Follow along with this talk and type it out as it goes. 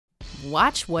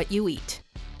watch what you eat.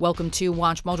 Welcome to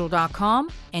WatchMojo.com,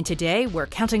 and today we're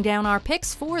counting down our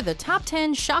picks for the top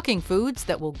 10 shocking foods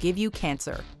that will give you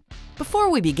cancer. Before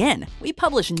we begin, we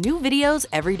publish new videos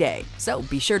every day, so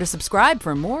be sure to subscribe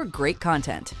for more great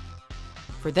content.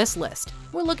 For this list,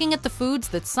 we're looking at the foods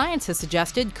that science has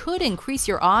suggested could increase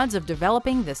your odds of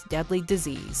developing this deadly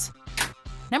disease.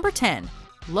 Number 10.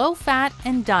 Low-fat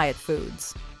and diet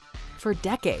foods. For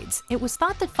decades, it was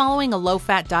thought that following a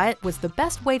low-fat diet was the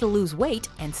best way to lose weight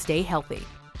and stay healthy.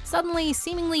 Suddenly,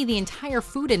 seemingly the entire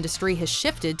food industry has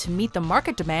shifted to meet the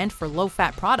market demand for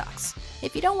low-fat products.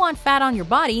 If you don't want fat on your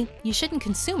body, you shouldn't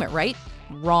consume it, right?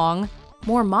 Wrong.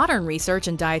 More modern research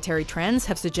and dietary trends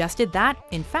have suggested that,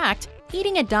 in fact,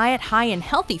 eating a diet high in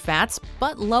healthy fats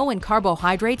but low in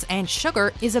carbohydrates and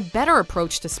sugar is a better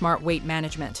approach to smart weight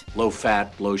management. Low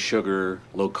fat, low sugar,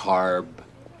 low carb,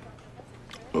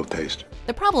 low taste.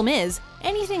 The problem is,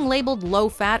 anything labeled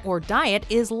low-fat or diet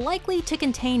is likely to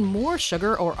contain more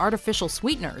sugar or artificial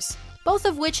sweeteners, both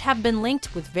of which have been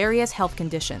linked with various health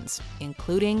conditions,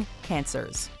 including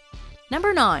cancers.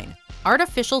 Number 9.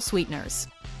 Artificial sweeteners.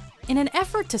 In an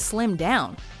effort to slim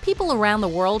down, people around the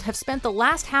world have spent the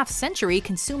last half-century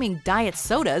consuming diet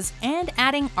sodas and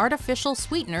adding artificial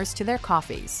sweeteners to their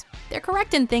coffees. They're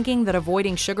correct in thinking that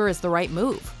avoiding sugar is the right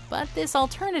move, but this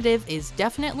alternative is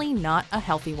definitely not a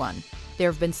healthy one. There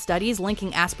have been studies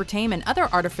linking aspartame and other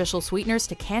artificial sweeteners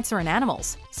to cancer in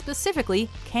animals, specifically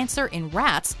cancer in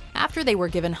rats, after they were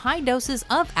given high doses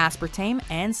of aspartame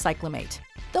and cyclamate.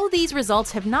 Though these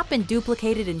results have not been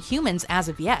duplicated in humans as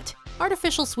of yet,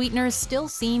 artificial sweeteners still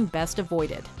seem best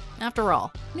avoided. After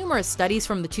all, numerous studies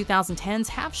from the 2010s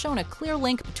have shown a clear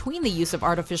link between the use of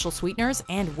artificial sweeteners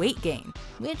and weight gain,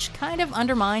 which kind of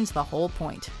undermines the whole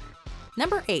point.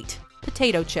 Number 8.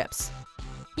 Potato chips.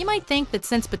 You might think that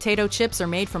since potato chips are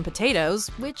made from potatoes,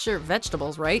 which are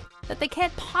vegetables, right, that they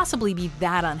can't possibly be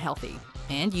that unhealthy.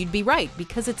 And you'd be right,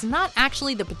 because it's not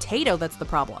actually the potato that's the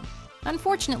problem.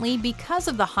 Unfortunately, because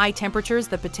of the high temperatures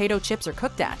that potato chips are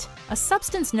cooked at, a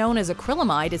substance known as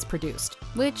acrylamide is produced,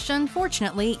 which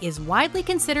unfortunately is widely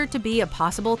considered to be a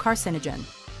possible carcinogen.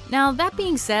 Now, that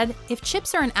being said, if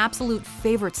chips are an absolute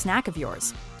favorite snack of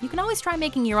yours, you can always try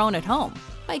making your own at home.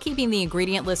 By keeping the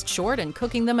ingredient list short and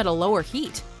cooking them at a lower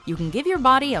heat, you can give your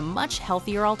body a much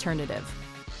healthier alternative.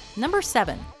 Number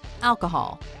 7.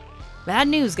 Alcohol. Bad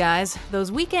news, guys.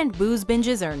 Those weekend booze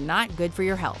binges are not good for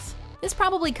your health. This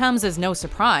probably comes as no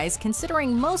surprise,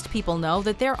 considering most people know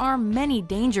that there are many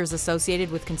dangers associated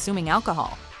with consuming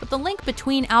alcohol. But the link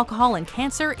between alcohol and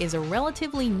cancer is a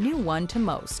relatively new one to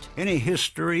most. Any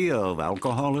history of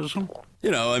alcoholism?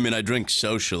 I drink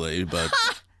socially, but...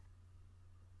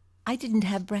 I didn't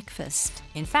have breakfast.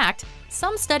 In fact,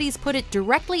 some studies put it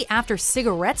directly after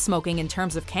cigarette smoking in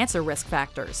terms of cancer risk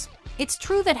factors. It's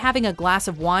true that having a glass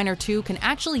of wine or two can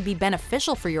actually be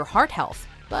beneficial for your heart health,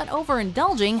 but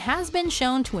overindulging has been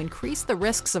shown to increase the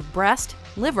risks of breast,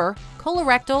 liver,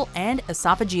 colorectal, and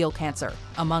esophageal cancer,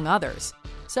 among others.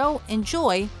 So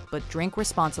enjoy, but drink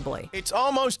responsibly. It's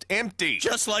almost empty.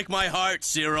 Just like my heart,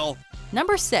 Cyril.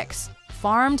 Number 6.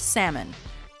 Farmed salmon.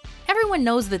 Everyone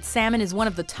knows that salmon is one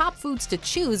of the top foods to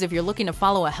choose if you're looking to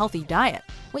follow a healthy diet.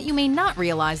 What you may not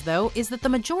realize, though, is that the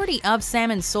majority of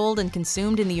salmon sold and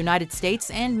consumed in the United States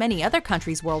and many other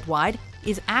countries worldwide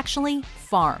is actually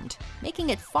farmed,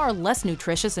 making it far less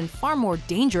nutritious and far more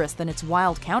dangerous than its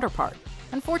wild counterpart.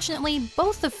 Unfortunately,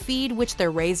 both the feed which they're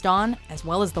raised on, as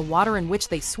well as the water in which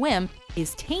they swim,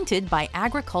 is tainted by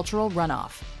agricultural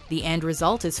runoff. The end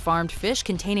result is farmed fish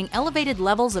containing elevated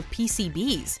levels of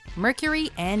PCBs, mercury,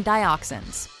 and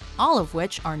dioxins, all of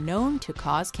which are known to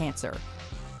cause cancer.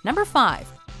 Number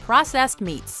 5. Processed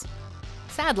meats.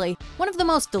 Sadly, one of the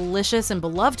most delicious and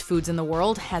beloved foods in the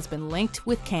world has been linked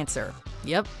with cancer.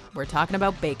 Yep, we're talking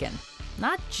about bacon.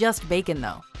 Not just bacon,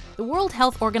 though. The World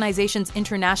Health Organization's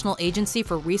International Agency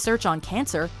for Research on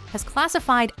Cancer has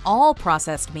classified all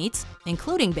processed meats,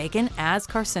 including bacon, as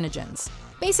carcinogens.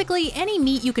 Basically, any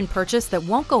meat you can purchase that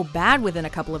won't go bad within a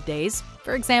couple of days,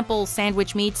 for example,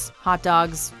 sandwich meats, hot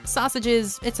dogs,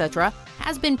 sausages, etc.,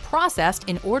 has been processed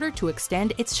in order to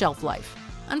extend its shelf life.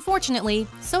 Unfortunately,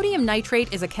 sodium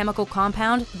nitrate is a chemical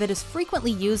compound that is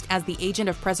frequently used as the agent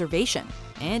of preservation,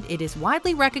 and it is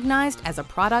widely recognized as a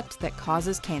product that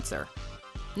causes cancer.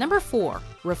 Number 4.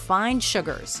 Refined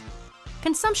sugars.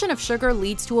 Consumption of sugar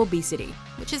leads to obesity,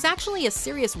 which is actually a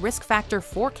serious risk factor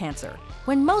for cancer.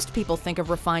 When most people think of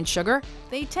refined sugar,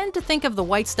 they tend to think of the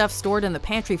white stuff stored in the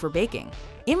pantry for baking.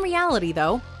 In reality,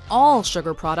 though, all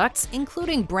sugar products,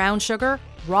 including brown sugar,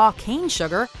 raw cane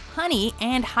sugar, honey,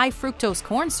 and high fructose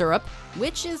corn syrup,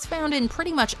 which is found in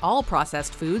pretty much all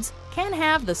processed foods, can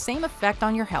have the same effect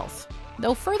on your health.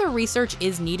 Though further research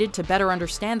is needed to better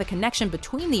understand the connection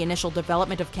between the initial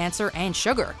development of cancer and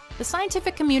sugar, the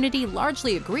scientific community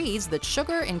largely agrees that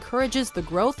sugar encourages the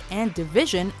growth and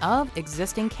division of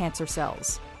existing cancer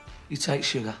cells. You take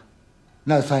sugar?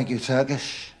 No, thank you,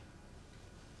 Turkish.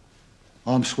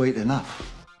 I'm sweet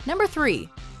enough. Number 3.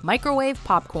 Microwave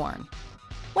popcorn.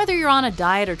 Whether you're on a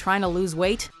diet or trying to lose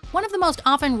weight, one of the most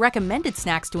often recommended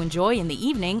snacks to enjoy in the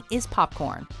evening is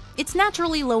popcorn. It's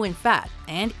naturally low in fat,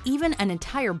 and even an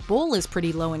entire bowl is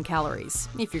pretty low in calories,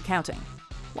 if you're counting.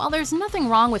 While there's nothing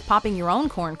wrong with popping your own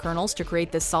corn kernels to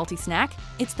create this salty snack,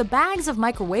 it's the bags of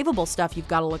microwavable stuff you've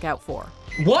got to look out for.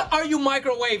 What are you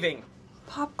microwaving?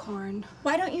 Popcorn.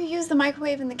 Why don't you use the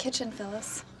microwave in the kitchen,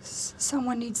 Phyllis?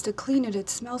 Someone needs to clean it. It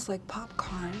smells like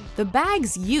popcorn. The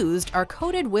bags used are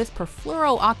coated with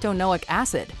perfluorooctanoic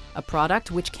acid, a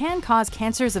product which can cause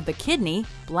cancers of the kidney,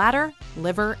 bladder,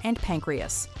 liver, and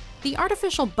pancreas. The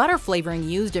artificial butter flavoring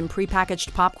used in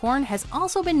prepackaged popcorn has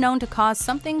also been known to cause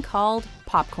something called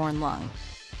popcorn lung.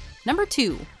 Number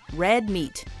 2. Red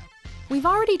meat. We've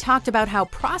already talked about how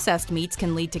processed meats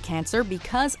can lead to cancer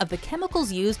because of the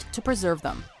chemicals used to preserve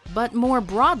them. But more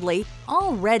broadly,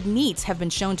 all red meats have been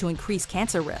shown to increase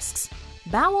cancer risks.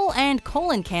 Bowel and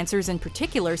colon cancers in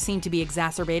particular seem to be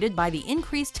exacerbated by the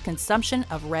increased consumption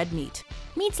of red meat.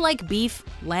 Meats like beef,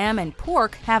 lamb, and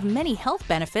pork have many health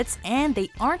benefits, and they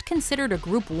aren't considered a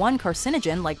Group 1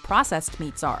 carcinogen like processed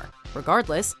meats are.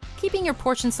 Regardless, keeping your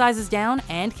portion sizes down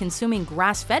and consuming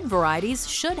grass-fed varieties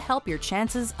should help your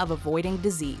chances of avoiding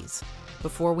disease.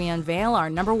 Before we unveil our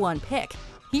number 1 pick,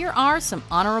 here are some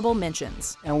honorable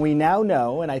mentions. And we now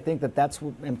know, and I think that that's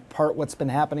in part what's been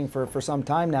happening for some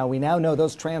time now, we now know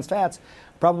those trans fats are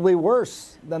probably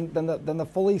worse than the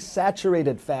fully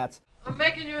saturated fats. I'm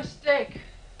making you a steak.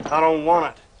 I don't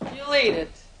want it. You'll eat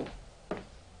it.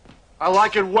 I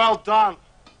like it well done.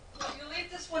 You'll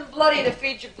eat this one bloody to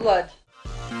feed your blood.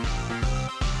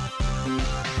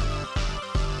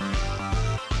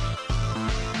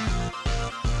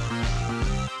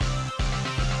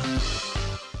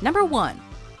 Number 1.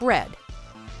 Bread.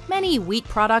 Many wheat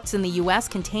products in the US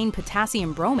contain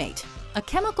potassium bromate, a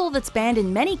chemical that's banned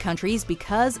in many countries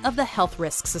because of the health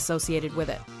risks associated with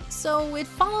it. So it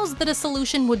follows that a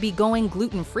solution would be going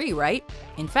gluten-free, right?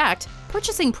 In fact,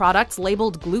 purchasing products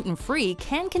labeled gluten-free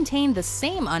can contain the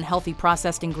same unhealthy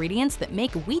processed ingredients that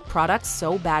make wheat products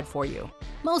so bad for you.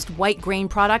 Most white grain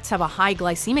products have a high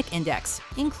glycemic index,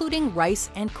 including rice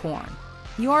and corn.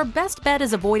 Your best bet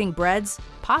is avoiding breads,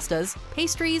 pastas,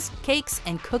 pastries, cakes,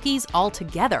 and cookies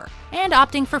altogether, and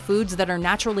opting for foods that are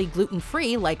naturally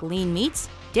gluten-free like lean meats,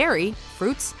 dairy,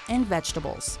 fruits, and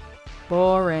vegetables.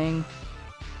 Boring.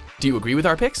 Do you agree with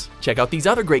our picks? Check out these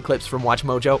other great clips from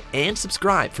WatchMojo and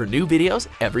subscribe for new videos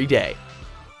every day.